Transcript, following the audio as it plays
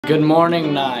Good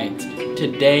morning, Knights.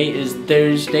 Today is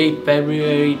Thursday,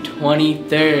 February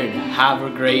 23rd. Have a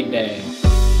great day.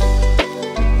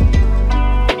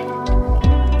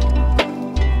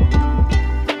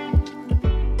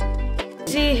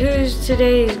 See who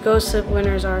today's Ghost Slip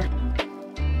winners are.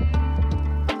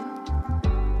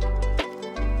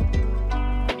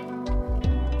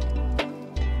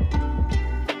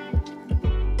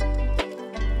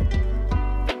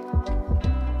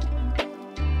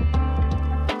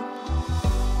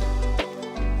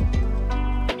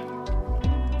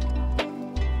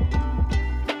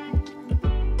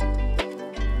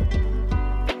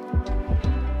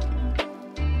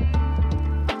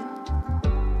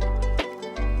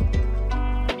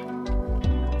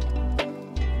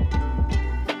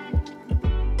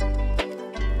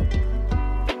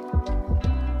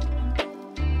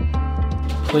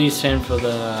 Please stand for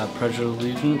the Pledge of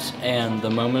Allegiance and the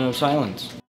moment of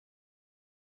silence.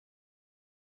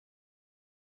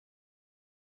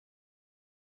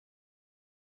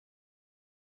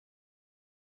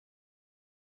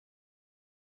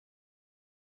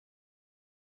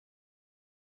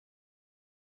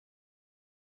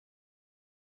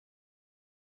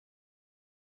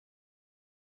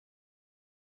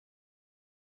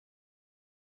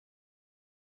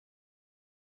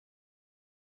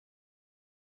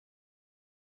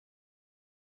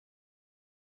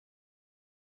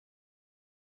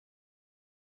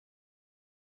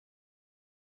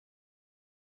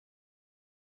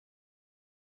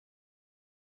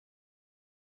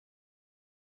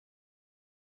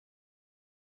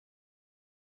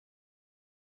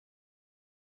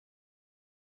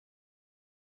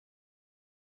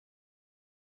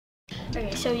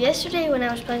 Okay, so yesterday when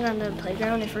I was playing on the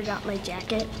playground, I forgot my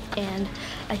jacket, and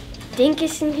I think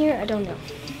it's in here. I don't know.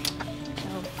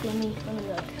 So let me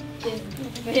look.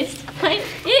 Just find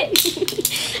it.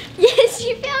 Yes,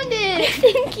 you found it.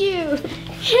 Thank you.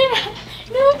 Yeah,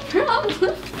 no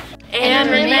problem. And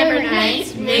remember,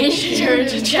 Knights, make sure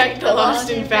to check the lost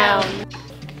and found.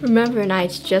 Remember,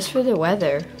 Knights, just for the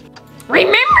weather.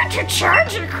 Remember to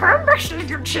charge the Chromebooks of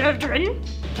your children.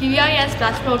 PBIS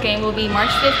basketball game will be March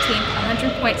 15th,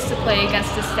 100 points to play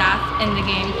against the staff in the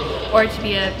game or to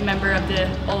be a member of the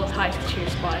Old High Cheer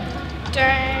squad.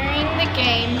 During the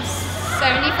games,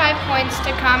 75 points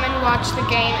to come and watch the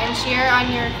game and cheer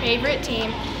on your favorite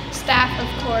team, staff of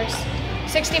course.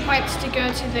 60 points to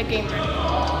go to the game room.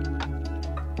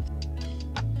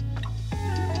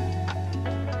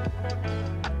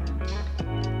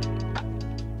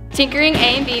 Tinkering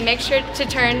A and B, make sure to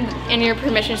turn in your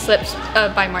permission slips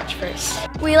by March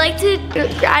 1st. We like to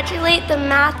congratulate the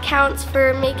math counts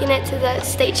for making it to the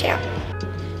state champ.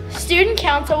 Student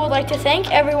Council would like to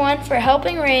thank everyone for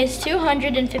helping raise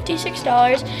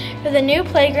 $256 for the new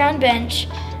playground bench.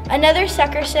 Another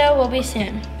sucker sale will be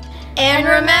soon. And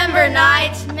remember,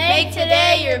 Knights, make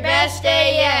today your best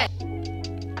day yet.